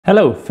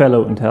Hello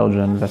fellow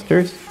intelligent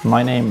investors,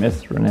 my name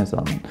is René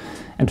Salman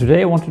and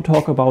today I want to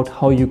talk about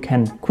how you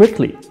can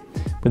quickly,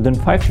 within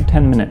 5 to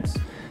 10 minutes,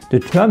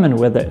 determine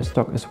whether a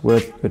stock is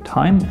worth your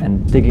time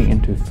and digging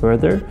into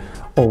further,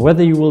 or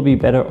whether you will be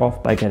better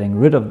off by getting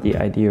rid of the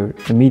idea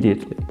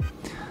immediately.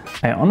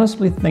 I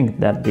honestly think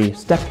that the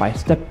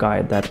step-by-step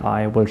guide that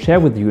I will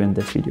share with you in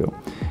this video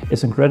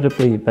is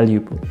incredibly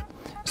valuable,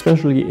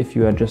 especially if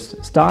you are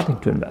just starting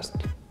to invest.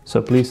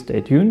 So please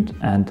stay tuned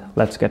and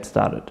let's get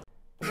started.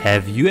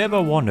 Have you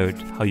ever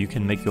wondered how you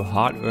can make your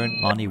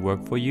hard-earned money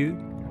work for you?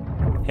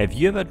 Have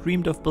you ever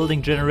dreamed of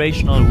building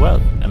generational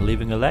wealth and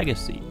leaving a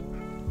legacy?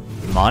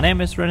 My name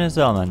is René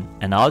Salman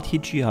and I'll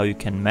teach you how you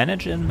can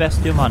manage and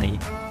invest your money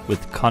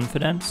with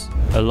confidence,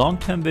 a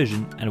long-term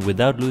vision and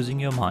without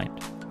losing your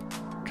mind.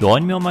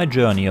 Join me on my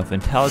journey of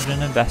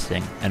intelligent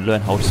investing and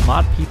learn how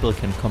smart people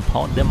can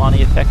compound their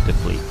money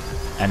effectively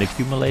and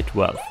accumulate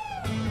wealth.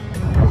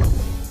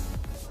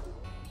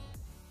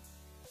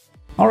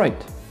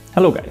 Alright,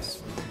 hello guys.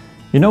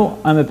 You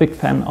know, I'm a big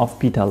fan of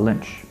Peter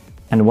Lynch,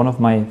 and one of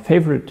my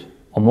favorite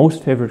or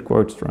most favorite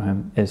quotes from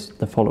him is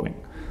the following: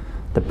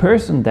 "The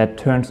person that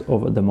turns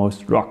over the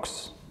most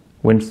rocks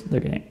wins the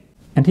game."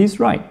 And he's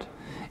right.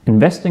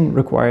 Investing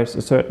requires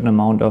a certain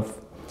amount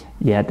of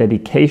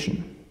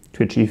dedication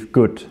to achieve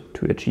good,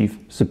 to achieve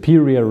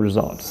superior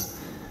results.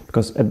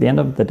 Because at the end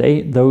of the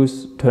day,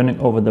 those turning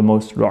over the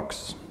most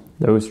rocks,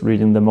 those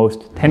reading the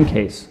most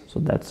 10Ks, so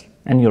that's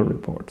annual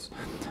reports,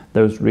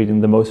 those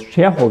reading the most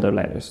shareholder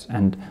letters,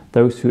 and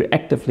those who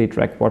actively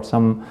track what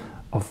some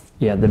of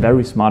the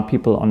very smart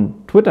people on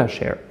Twitter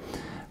share.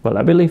 Well,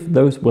 I believe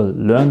those will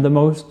learn the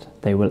most,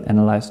 they will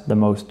analyze the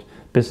most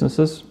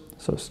businesses,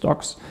 so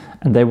stocks,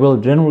 and they will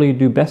generally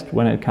do best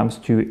when it comes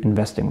to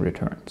investing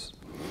returns.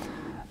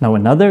 Now,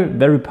 another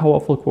very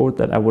powerful quote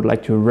that I would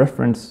like to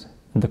reference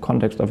in the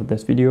context of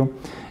this video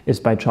is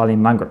by Charlie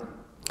Munger.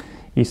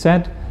 He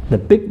said, "The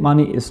big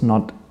money is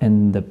not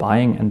in the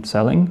buying and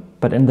selling,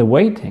 but in the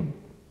waiting."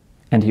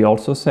 And he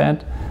also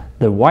said,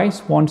 "The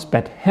wise ones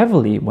bet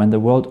heavily when the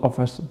world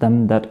offers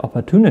them that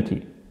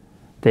opportunity.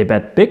 They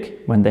bet big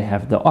when they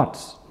have the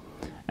odds.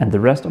 And the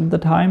rest of the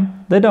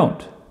time, they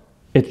don't.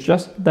 It's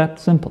just that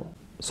simple."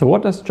 So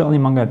what does Charlie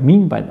Munger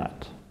mean by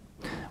that?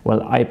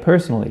 Well, I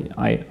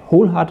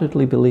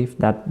wholeheartedly believe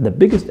that the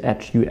biggest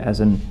edge you as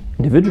an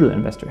individual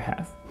investor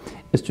have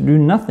is to do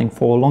nothing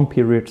for long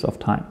periods of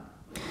time.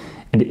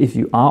 And if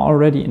you are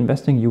already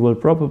investing, you will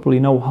probably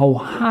know how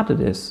hard it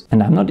is.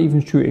 And I'm not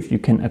even sure if you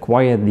can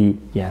acquire the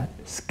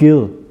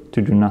skill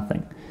to do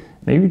nothing.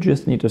 Maybe you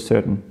just need a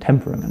certain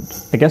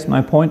temperament. I guess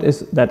my point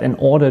is that in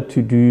order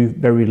to do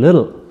very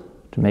little,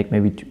 to make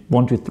maybe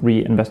 1 to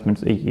 3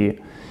 investments a year,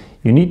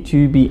 you need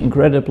to be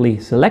incredibly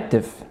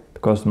selective,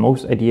 because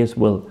most ideas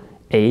will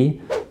A,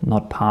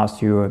 not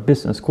pass your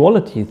business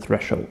quality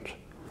threshold,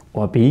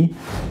 or B,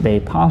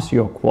 they pass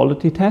your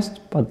quality test,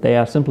 but they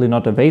are simply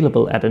not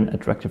available at an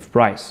attractive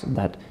price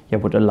that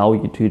would allow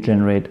you to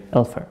generate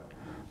alpha.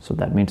 So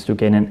that means to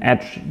gain an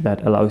edge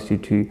that allows you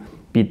to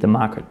beat the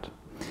market.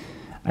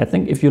 I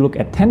think if you look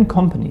at 10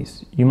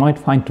 companies, you might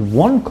find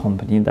one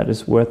company that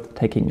is worth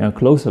taking a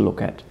closer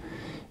look at.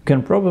 You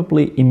can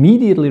probably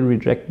immediately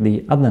reject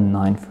the other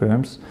 9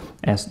 firms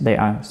as they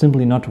are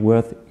simply not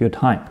worth your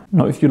time.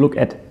 Now, if you look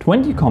at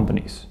 20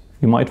 companies,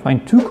 you might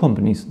find 2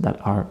 companies that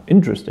are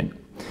interesting.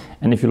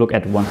 And if you look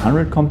at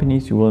 100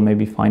 companies, you will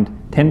maybe find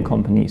 10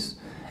 companies,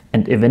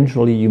 and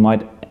eventually you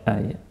might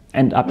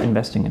end up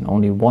investing in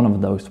only one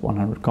of those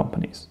 100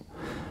 companies.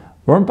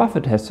 Warren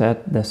Buffett has said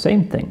the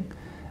same thing.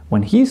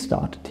 When he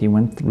started, he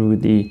went through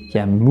the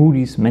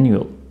Moody's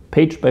manual,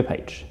 page by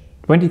page,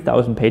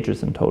 20,000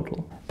 pages in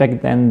total.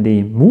 Back then,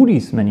 the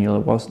Moody's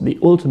manual was the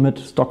ultimate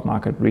stock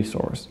market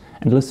resource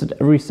and listed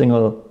every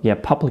single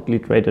publicly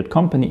traded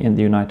company in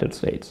the United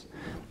States.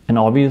 And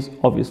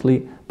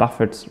obviously,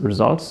 Buffett's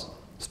results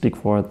speak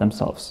for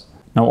themselves.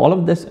 Now, all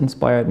of this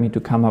inspired me to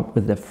come up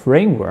with a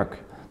framework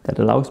that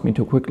allows me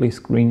to quickly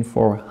screen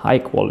for high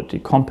quality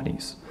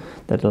companies,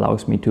 that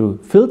allows me to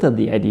filter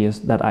the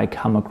ideas that I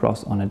come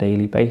across on a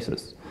daily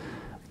basis.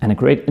 And a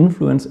great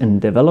influence in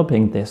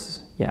developing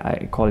this,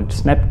 I call it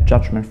snap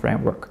judgment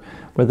framework,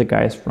 were the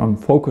guys from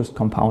Focused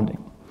Compounding.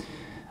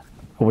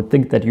 I would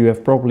think that you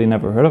have probably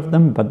never heard of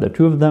them, but the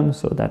 2 of them,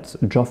 so that's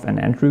Geoff and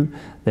Andrew,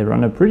 they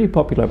run a pretty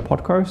popular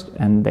podcast,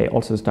 and they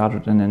also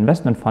started an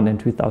investment fund in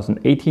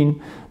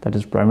 2018 that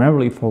is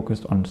primarily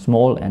focused on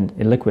small and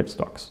illiquid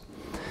stocks.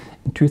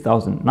 In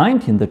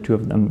 2019, the 2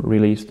 of them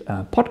released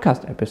a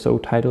podcast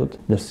episode titled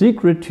 "The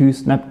Secret to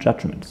Snap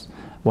Judgments: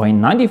 Why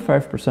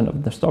 95%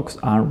 of the stocks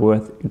aren't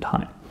worth your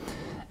time."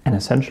 And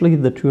essentially,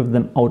 the 2 of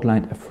them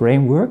outlined a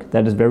framework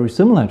that is very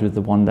similar to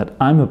the one that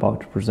I'm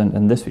about to present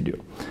in this video.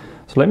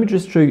 So let me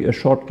just show you a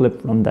short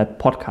clip from that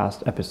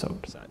podcast episode.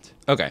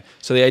 Okay,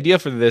 so the idea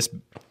for this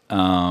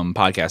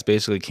podcast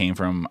basically came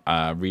from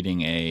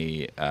reading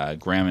a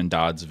Graham and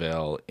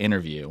Doddsville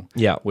interview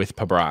with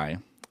Pabrai.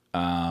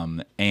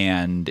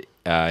 And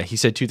he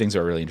said 2 things that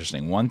were really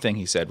interesting. One thing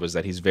he said was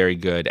that he's very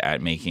good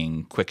at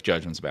making quick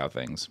judgments about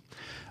things.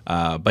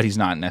 but he's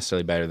not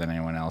necessarily better than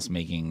anyone else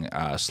making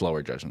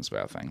slower judgments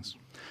about things.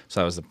 So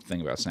that was the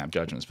thing about snap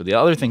judgments. But the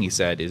other thing he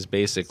said is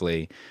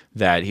basically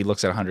that he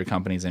looks at 100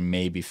 companies and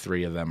maybe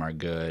 3 of them are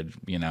good,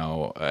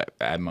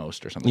 at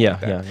most or something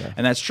like that. Yeah.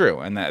 And that's true.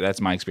 And that's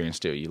my experience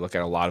too. You look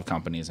at a lot of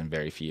companies and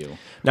very few.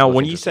 Now,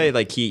 when you say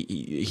like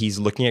he's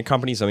looking at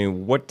companies, I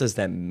mean, what does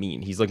that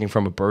mean? He's looking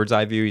from a bird's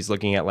eye view. He's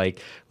looking at like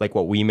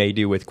what we may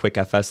do with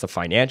QuickFS, the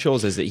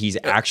financials. Is that he's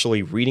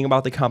actually reading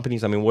about the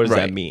companies? I mean, what does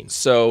that mean?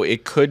 So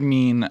it could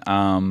mean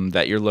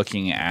that you're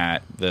looking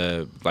at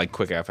the like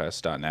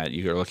QuickFS.net.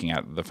 You're looking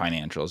at the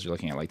financials. You're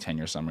looking at like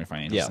 10-year summary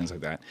financials, things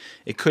like that.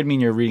 It could mean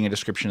you're reading a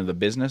description of the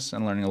business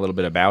and learning a little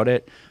bit about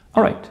it.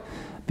 All right.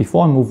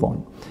 Before I move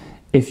on,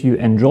 if you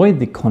enjoy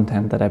the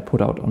content that I put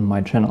out on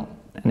my channel,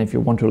 and if you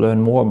want to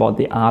learn more about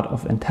the art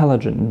of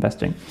intelligent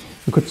investing,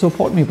 you could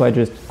support me by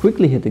just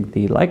quickly hitting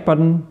the like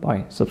button,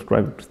 by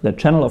subscribing to the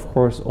channel, of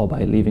course, or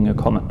by leaving a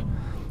comment.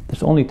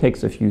 This only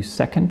takes a few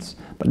seconds,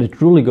 but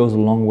it really goes a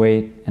long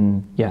way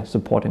in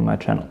supporting my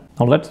channel.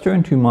 Now let's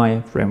turn to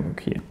my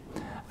framework here.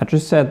 I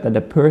just said that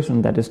a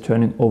person that is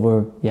turning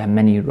over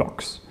many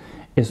rocks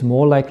is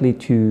more likely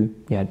to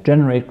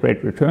generate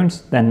great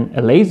returns than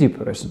a lazy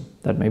person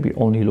that maybe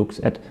only looks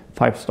at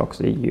 5 stocks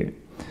a year.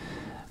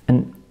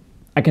 And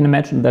I can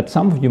imagine that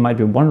some of you might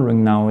be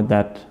wondering now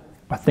that,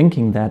 or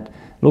thinking that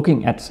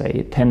looking at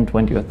say 10,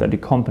 20 or 30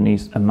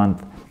 companies a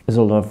month is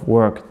a lot of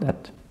work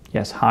that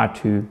is hard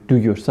to do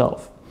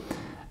yourself.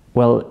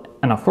 Well,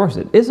 and of course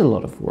it is a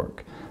lot of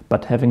work,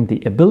 but having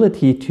the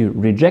ability to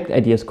reject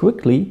ideas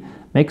quickly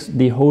makes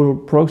the whole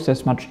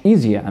process much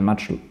easier and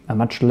a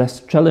much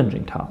less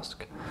challenging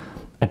task.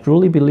 I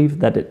truly believe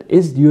that it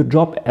is your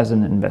job as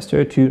an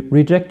investor to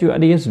reject your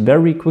ideas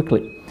very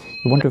quickly.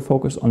 You want to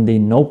focus on the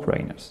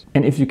no-brainers.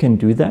 And if you can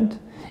do that,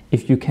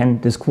 if you can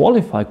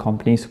disqualify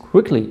companies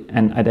quickly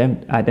and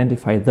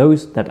identify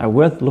those that are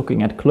worth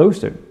looking at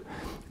closer,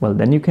 well,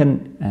 then you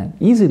can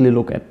easily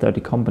look at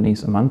 30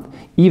 companies a month,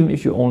 even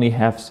if you only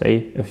have,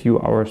 say, a few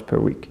hours per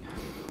week.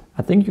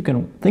 I think you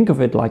can think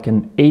of it like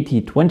an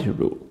 80-20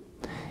 rule.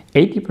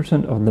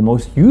 80% of the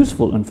most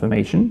useful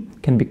information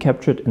can be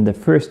captured in the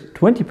first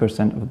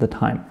 20% of the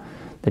time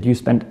that you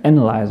spend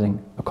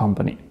analyzing a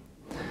company.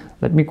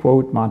 Let me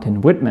quote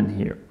Martin Whitman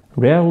here.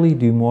 Rarely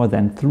do more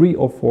than 3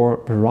 or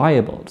 4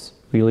 variables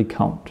really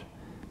count.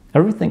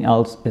 Everything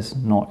else is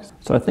noise.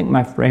 So I think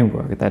my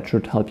framework that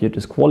should help you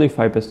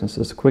disqualify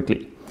businesses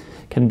quickly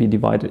can be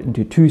divided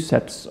into 2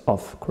 sets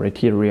of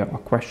criteria or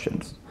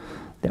questions.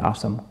 There are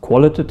some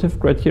qualitative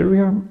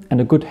criteria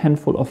and a good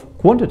handful of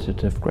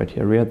quantitative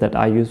criteria that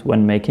I use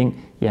when making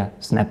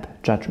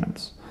snap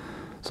judgments.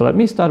 So let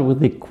me start with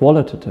the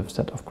qualitative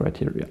set of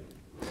criteria.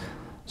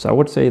 So I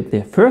would say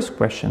the first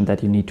question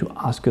that you need to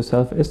ask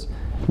yourself is,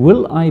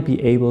 will I be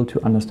able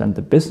to understand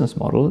the business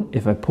model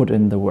if I put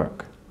in the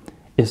work?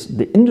 Is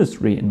the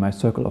industry in my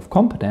circle of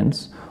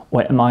competence,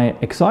 or am I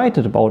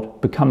excited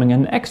about becoming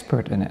an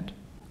expert in it?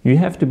 You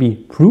have to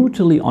be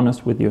brutally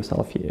honest with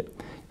yourself here.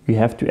 You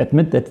have to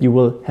admit that you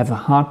will have a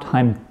hard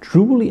time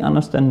truly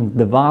understanding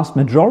the vast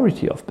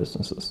majority of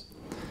businesses.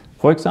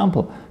 For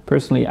example,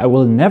 personally, I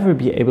will never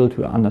be able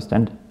to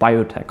understand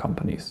biotech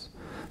companies.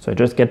 So I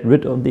just get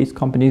rid of these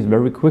companies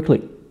very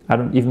quickly. I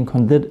don't even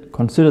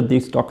consider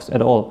these stocks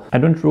at all. I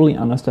don't really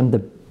understand the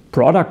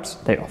products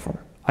they offer.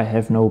 I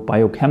have no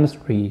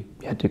biochemistry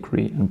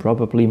degree, and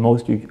probably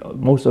most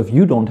of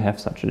you don't have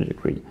such a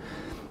degree.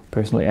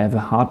 Personally, I have a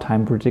hard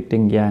time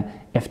predicting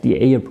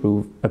FDA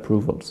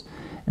approvals.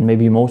 And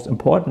maybe most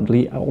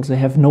importantly, I also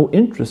have no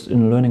interest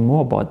in learning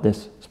more about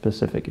this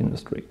specific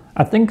industry.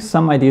 I think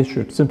some ideas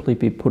should simply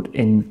be put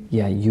in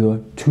your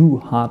too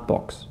hard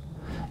box.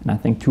 And I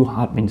think too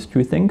hard means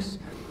 2 things.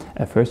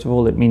 First of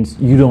all, it means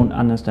you don't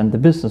understand the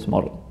business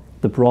model,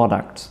 the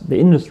products, the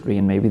industry,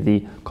 and maybe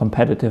the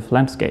competitive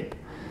landscape.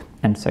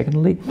 And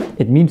secondly,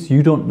 it means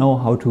you don't know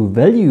how to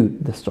value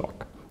the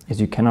stock,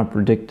 as you cannot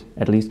predict,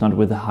 at least not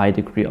with a high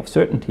degree of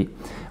certainty,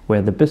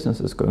 where the business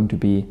is going to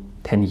be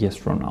 10 years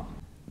from now.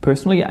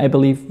 Personally, I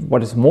believe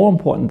what is more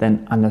important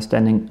than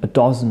understanding a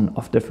dozen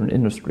of different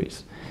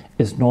industries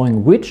is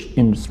knowing which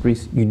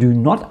industries you do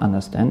not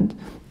understand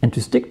and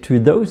to stick to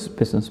those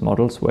business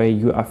models where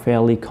you are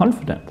fairly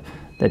confident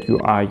that you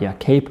are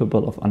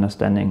capable of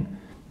understanding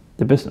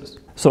the business.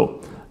 So,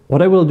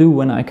 what I will do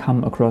when I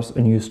come across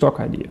a new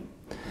stock idea,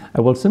 I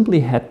will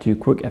simply head to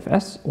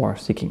QuickFS or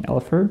Seeking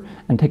Alpha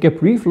and take a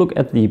brief look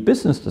at the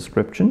business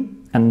description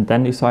and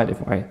then decide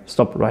if I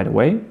stop right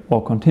away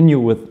or continue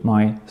with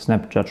my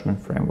snap judgment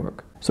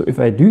framework. So if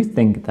I do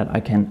think that I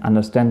can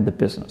understand the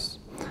business,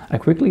 I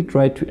quickly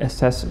try to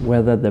assess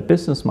whether the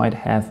business might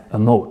have a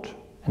moat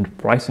and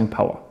pricing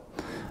power.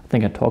 I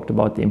think I talked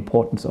about the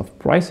importance of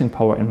pricing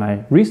power in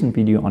my recent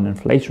video on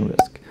inflation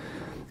risk.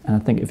 And I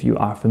think if you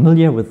are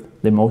familiar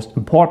with the most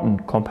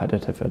important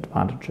competitive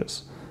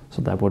advantages,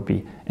 so that would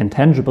be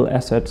intangible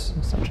assets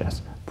such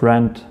as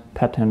brand,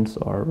 patents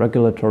or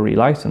regulatory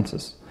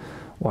licenses,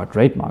 or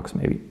trademarks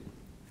maybe,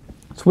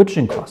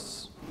 switching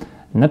costs,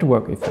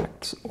 network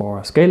effects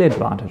or scale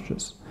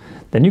advantages,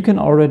 then you can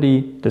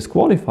already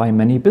disqualify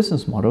many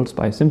business models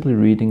by simply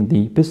reading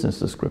the business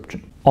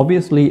description.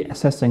 Obviously,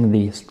 assessing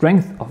the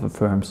strength of a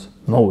firm's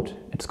moat,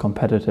 its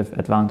competitive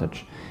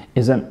advantage,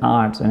 is an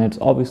art, and it's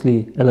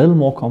obviously a little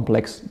more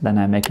complex than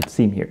I make it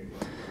seem here.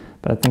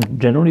 But I think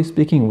generally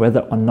speaking,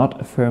 whether or not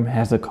a firm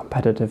has a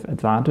competitive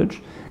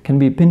advantage can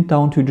be pinned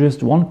down to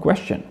just one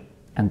question.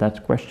 And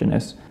that question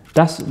is,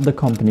 does the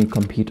company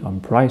compete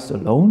on price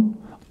alone?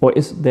 Or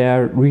is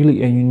there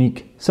really a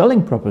unique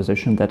selling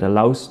proposition that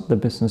allows the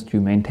business to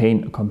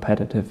maintain a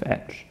competitive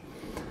edge?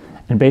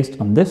 And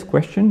based on this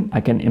question,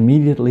 I can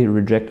immediately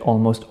reject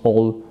almost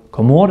all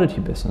commodity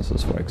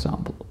businesses, for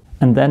example.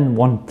 And then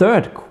one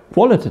third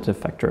qualitative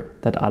factor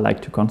that I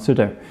like to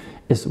consider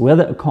is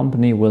whether a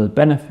company will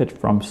benefit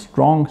from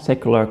strong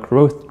secular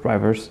growth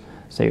drivers,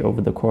 say over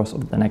the course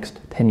of the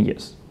next 10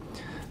 years.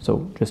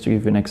 So just to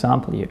give you an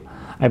example here,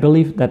 I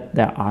believe that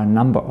there are a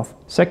number of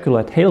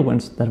secular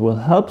tailwinds that will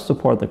help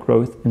support the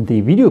growth in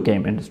the video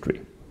game industry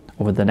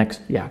over the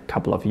next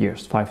couple of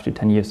years, 5 to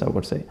 10 years, I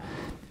would say.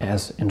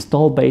 As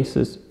installed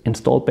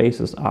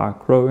bases are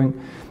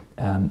growing,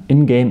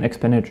 in-game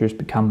expenditures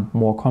become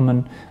more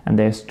common, and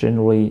there's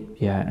generally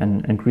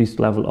an increased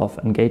level of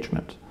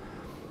engagement.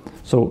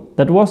 So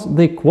that was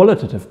the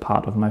qualitative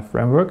part of my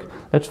framework.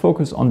 Let's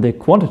focus on the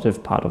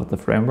quantitative part of the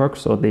framework,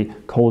 so the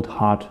cold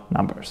hard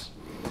numbers.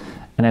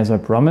 And as I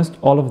promised,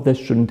 all of this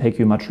shouldn't take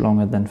you much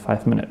longer than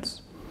 5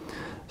 minutes.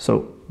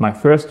 So my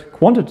first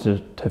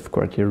quantitative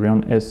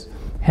criterion is,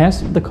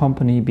 has the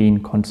company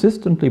been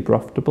consistently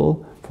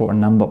profitable for a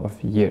number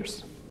of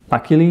years?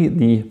 Luckily,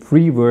 the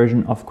free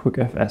version of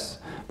QuickFS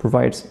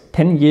provides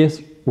 10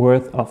 years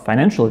worth of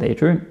financial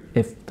data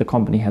if the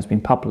company has been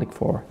public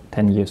for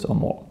 10 years or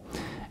more.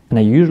 And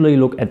I usually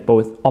look at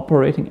both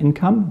operating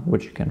income,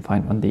 which you can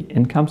find on the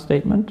income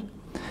statement,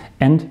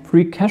 and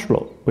free cash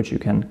flow, which you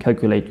can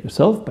calculate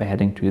yourself by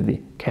heading to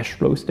the cash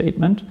flow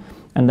statement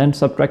and then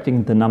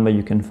subtracting the number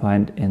you can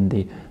find in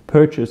the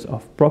purchase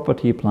of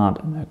property, plant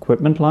and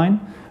equipment line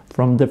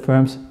from the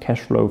firm's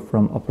cash flow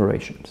from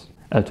operations.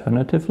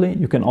 Alternatively,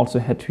 you can also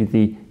head to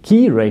the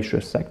key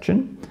ratios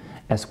section,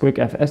 as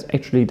QuickFS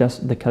actually does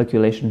the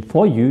calculation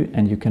for you,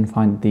 and you can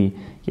find the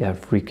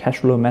free cash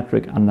flow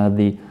metric under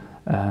the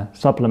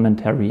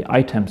supplementary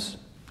items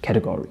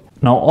category.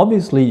 Now,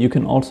 obviously, you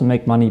can also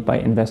make money by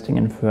investing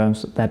in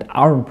firms that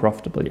aren't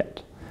profitable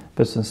yet,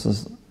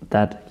 businesses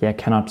that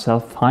cannot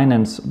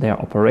self-finance their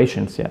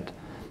operations yet,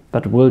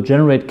 but will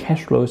generate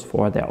cash flows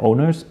for their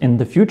owners in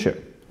the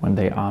future when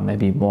they are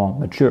maybe more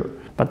mature.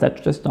 But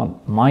that's just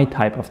not my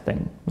type of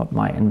thing, not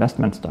my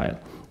investment style,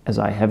 as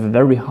I have a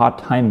very hard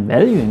time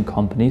valuing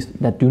companies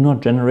that do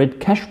not generate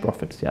cash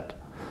profits yet.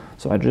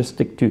 So I just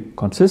stick to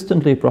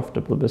consistently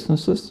profitable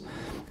businesses.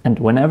 And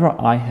whenever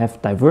I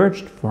have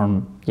diverged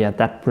from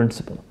that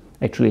principle,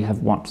 actually have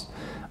once,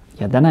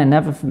 then I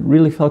never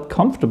really felt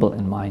comfortable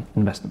in my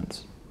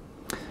investments.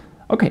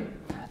 Okay,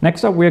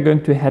 next up we're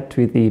going to head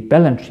to the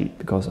balance sheet,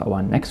 because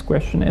our next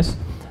question is,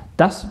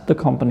 does the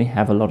company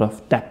have a lot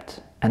of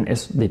debt, and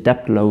is the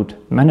debt load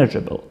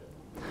manageable?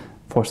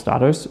 For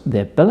starters,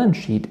 the balance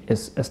sheet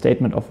is a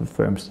statement of a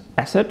firm's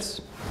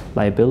assets,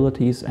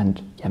 liabilities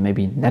and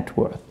maybe net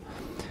worth.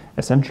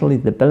 Essentially,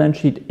 the balance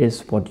sheet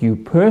is what you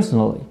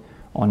personally,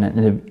 on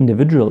an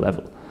individual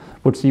level,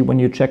 would see when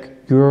you check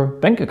your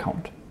bank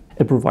account.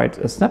 It provides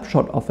a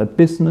snapshot of a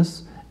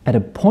business at a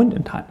point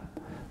in time.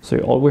 So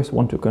you always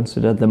want to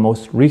consider the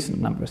most recent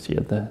numbers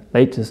here, the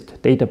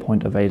latest data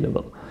point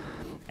available.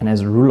 And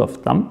as a rule of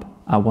thumb,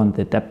 I want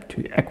the debt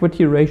to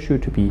equity ratio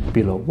to be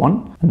below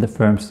 1, and the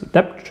firm's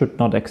debt should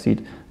not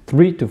exceed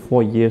 3 to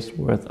 4 years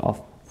worth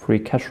of free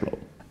cash flow.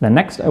 Then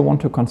next, I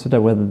want to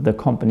consider whether the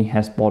company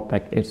has bought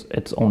back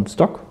its own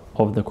stock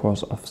over the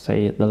course of,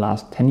 say, the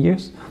last 10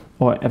 years,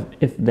 or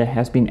if there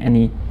has been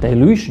any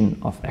dilution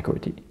of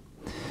equity.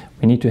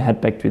 We need to head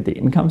back to the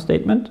income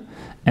statement,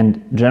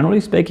 and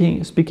generally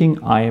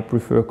speaking, I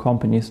prefer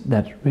companies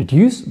that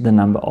reduce the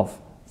number of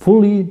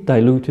fully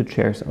diluted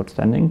shares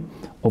outstanding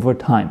over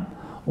time,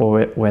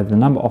 or where the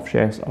number of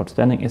shares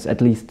outstanding is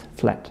at least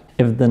flat.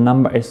 If the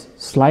number is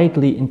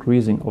slightly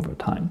increasing over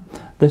time,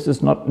 this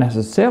is not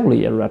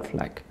necessarily a red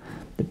flag,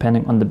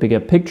 depending on the bigger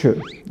picture,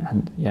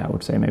 and I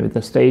would say maybe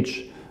the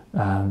stage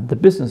the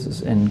business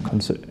is in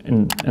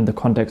the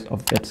context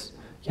of its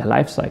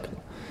life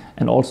cycle,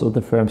 and also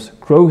the firm's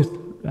growth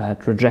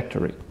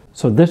trajectory.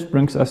 So this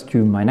brings us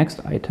to my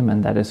next item,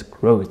 and that is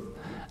growth.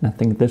 And I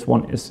think this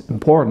one is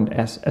important,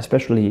 as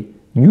especially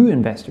new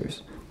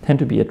investors tend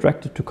to be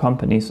attracted to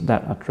companies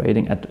that are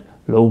trading at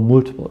low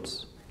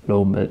multiples,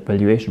 low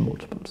valuation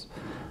multiples.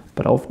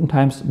 But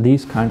oftentimes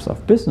these kinds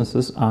of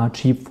businesses are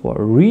cheap for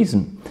a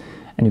reason,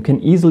 and you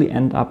can easily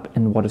end up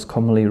in what is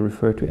commonly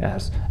referred to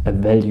as a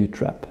value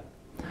trap.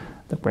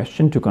 The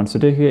question to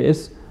consider here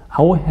is,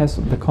 how has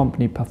the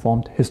company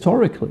performed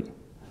historically?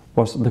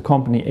 Was the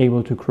company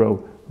able to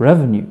grow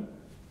revenue,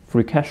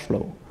 free cash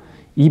flow,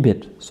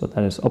 EBIT, so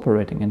that is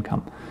operating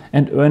income,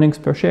 and earnings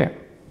per share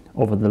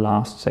over the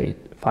last, say,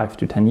 5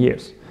 to 10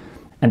 years?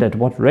 And at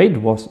what rate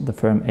was the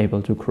firm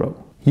able to grow?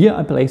 Here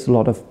I place a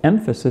lot of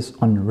emphasis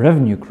on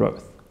revenue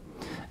growth.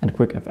 And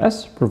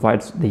QuickFS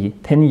provides the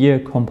 10-year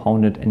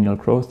compounded annual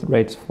growth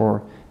rates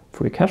for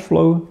free cash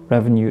flow,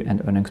 revenue,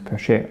 and earnings per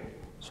share.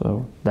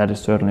 So that is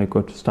certainly a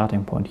good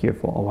starting point here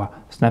for our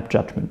snap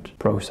judgment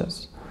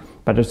process.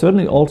 But I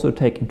certainly also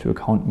take into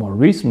account more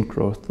recent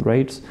growth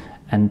rates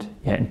and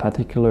in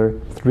particular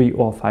 3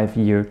 or 5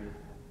 year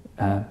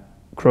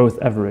growth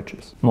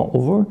averages.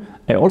 Moreover,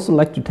 I also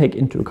like to take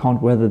into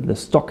account whether the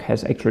stock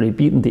has actually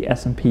beaten the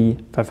S&P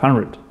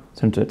 500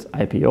 since its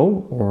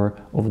IPO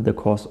or over the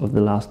course of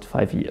the last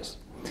 5 years.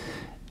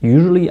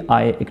 Usually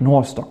I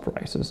ignore stock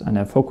prices and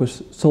I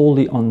focus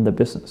solely on the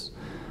business.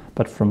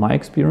 But from my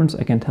experience,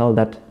 I can tell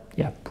that,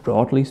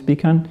 broadly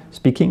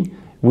speaking,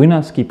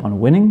 winners keep on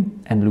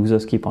winning and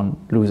losers keep on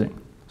losing.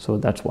 So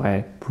that's why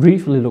I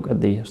briefly look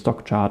at the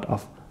stock chart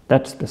of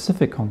that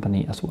specific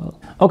company as well.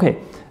 Okay,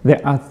 there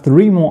are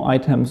 3 more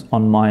items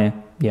on my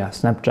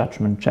snap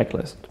judgment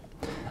checklist.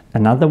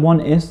 Another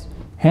one is,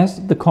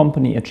 has the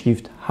company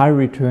achieved high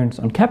returns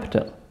on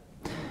capital?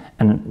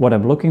 And what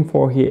I'm looking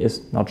for here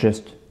is not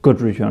just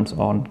good returns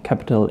on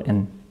capital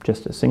in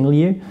just a single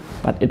year,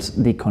 but it's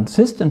the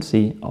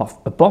consistency of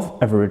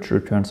above average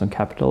returns on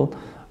capital,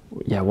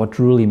 what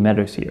really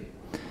matters here.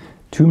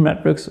 2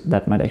 metrics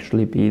that might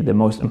actually be the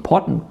most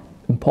important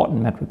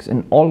metrics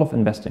in all of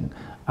investing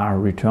are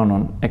return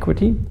on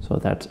equity, so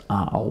that's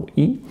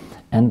ROE,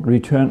 and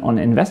return on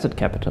invested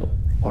capital,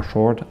 or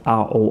short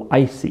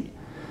ROIC.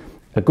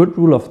 A good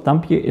rule of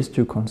thumb here is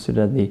to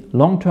consider the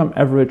long-term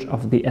average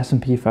of the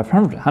S&P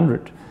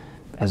 500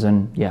 as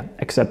an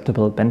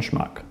acceptable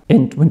benchmark.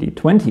 In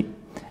 2020,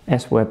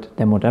 Aswad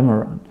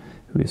Damodaran,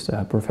 who is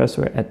a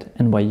professor at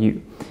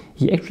NYU,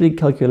 he actually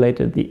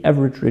calculated the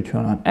average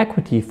return on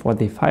equity for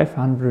the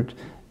 500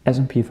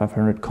 S&P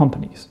 500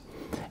 companies.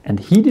 And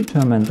he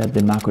determined that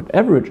the market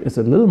average is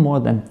a little more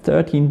than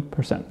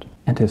 13%.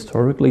 And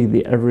historically,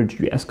 the average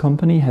US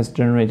company has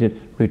generated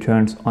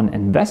returns on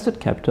invested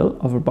capital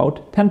of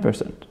about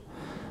 10%.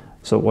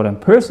 So what I'm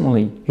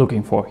personally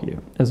looking for here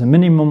is a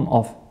minimum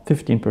of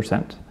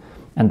 15%.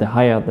 And the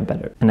higher the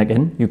better. And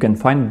again, you can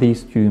find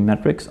these 2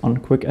 metrics on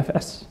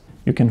QuickFS.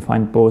 You can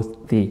find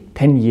both the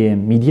 10-year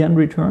median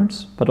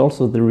returns, but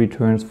also the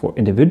returns for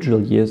individual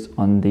years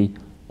on the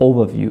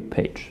overview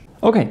page.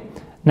 Okay,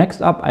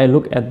 next up I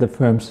look at the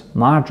firm's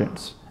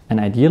margins. And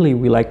ideally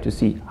we like to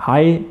see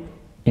high,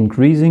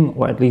 increasing,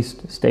 or at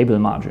least stable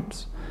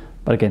margins.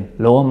 But again,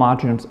 lower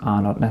margins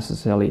are not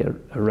necessarily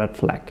a red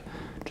flag.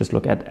 Just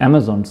look at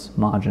Amazon's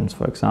margins,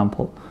 for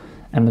example.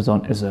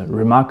 Amazon is a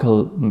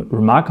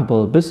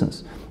remarkable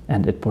business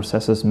and it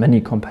possesses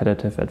many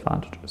competitive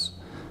advantages.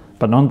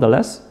 But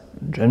nonetheless,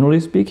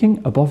 generally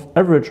speaking, above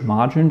average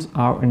margins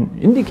are an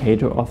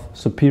indicator of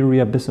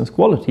superior business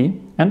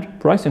quality and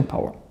pricing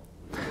power.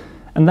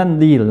 And then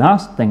the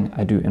last thing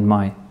I do in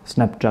my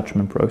snap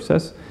judgment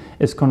process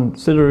is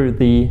consider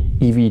the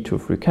EV to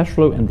free cash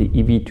flow and the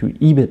EV to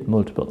EBIT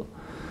multiple.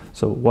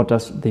 So what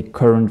does the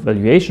current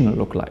valuation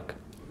look like?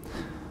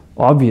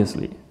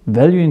 Obviously,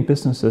 valuing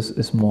businesses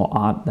is more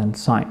art than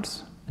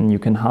science, and you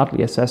can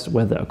hardly assess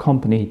whether a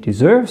company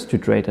deserves to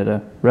trade at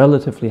a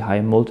relatively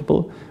high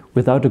multiple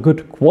without a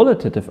good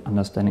qualitative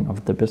understanding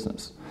of the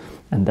business.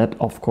 And that,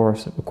 of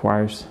course,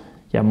 requires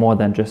more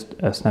than just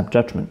a snap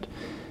judgment.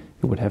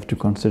 You would have to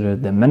consider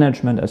the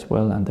management as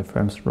well and the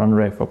firm's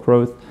runway for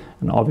growth,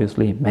 and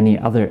obviously many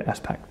other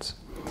aspects.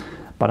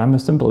 But I'm a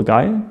simple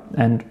guy,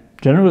 and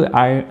generally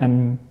I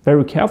am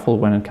very careful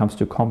when it comes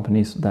to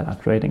companies that are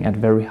trading at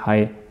very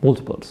high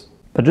multiples.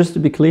 But just to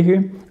be clear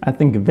here, I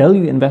think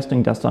value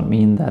investing does not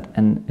mean that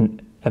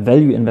a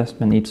value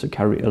investment needs to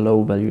carry a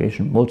low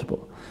valuation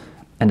multiple.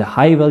 And a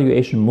high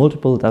valuation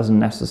multiple doesn't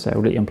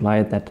necessarily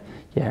imply that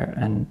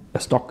a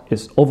stock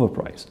is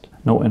overpriced.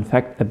 No, in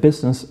fact, a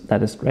business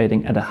that is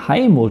trading at a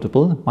high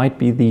multiple might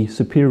be the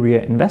superior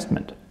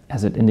investment,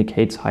 as it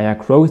indicates higher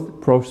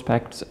growth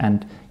prospects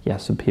and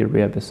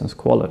superior business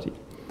quality.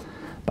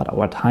 But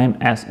our time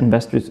as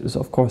investors is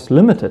of course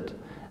limited.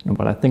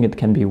 But I think it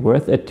can be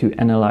worth it to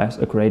analyze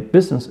a great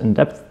business in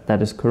depth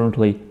that is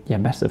currently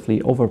massively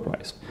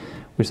overpriced.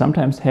 We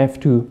sometimes have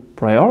to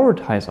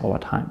prioritize our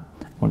time.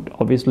 And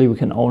obviously we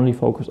can only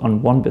focus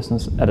on one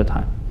business at a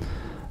time.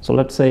 So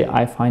let's say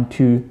I find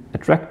 2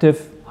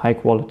 attractive, high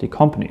quality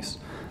companies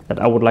that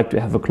I would like to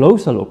have a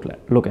closer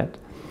look at.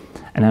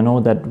 And I know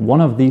that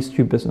one of these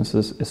 2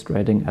 businesses is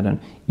trading at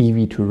an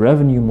EV to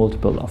revenue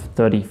multiple of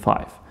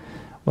 35.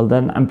 Well,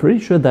 then I'm pretty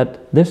sure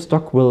that this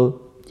stock will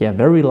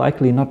very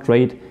likely not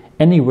trade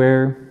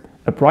anywhere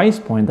a price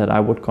point that I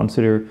would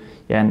consider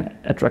an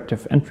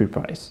attractive entry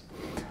price.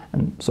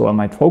 And so I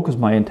might focus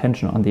my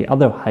attention on the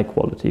other high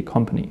quality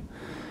company.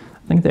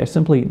 I think there's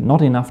simply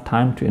not enough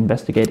time to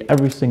investigate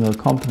every single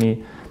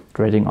company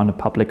trading on a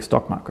public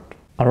stock market.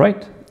 All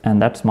right,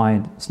 and that's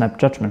my snap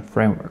judgment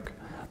framework.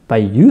 By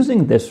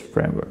using this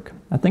framework,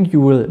 I think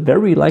you will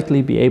very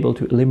likely be able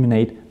to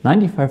eliminate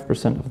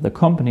 95% of the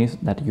companies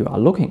that you are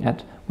looking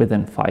at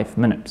within 5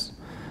 minutes.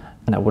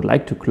 And I would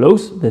like to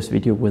close this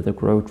video with a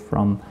quote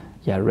from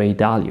Ray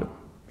Dalio.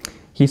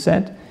 He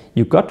said,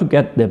 "You got to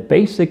get the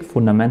basic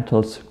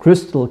fundamentals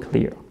crystal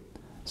clear.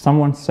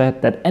 Someone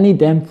said that any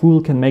damn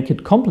fool can make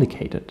it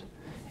complicated.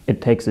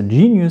 It takes a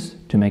genius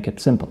to make it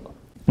simple.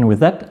 And with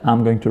that,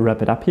 I'm going to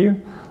wrap it up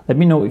here. Let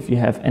me know if you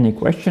have any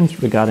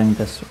questions regarding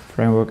this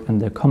framework in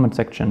the comment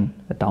section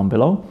down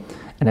below.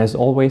 And as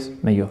always,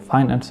 may your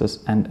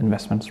finances and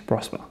investments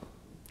prosper.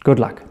 Good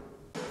luck.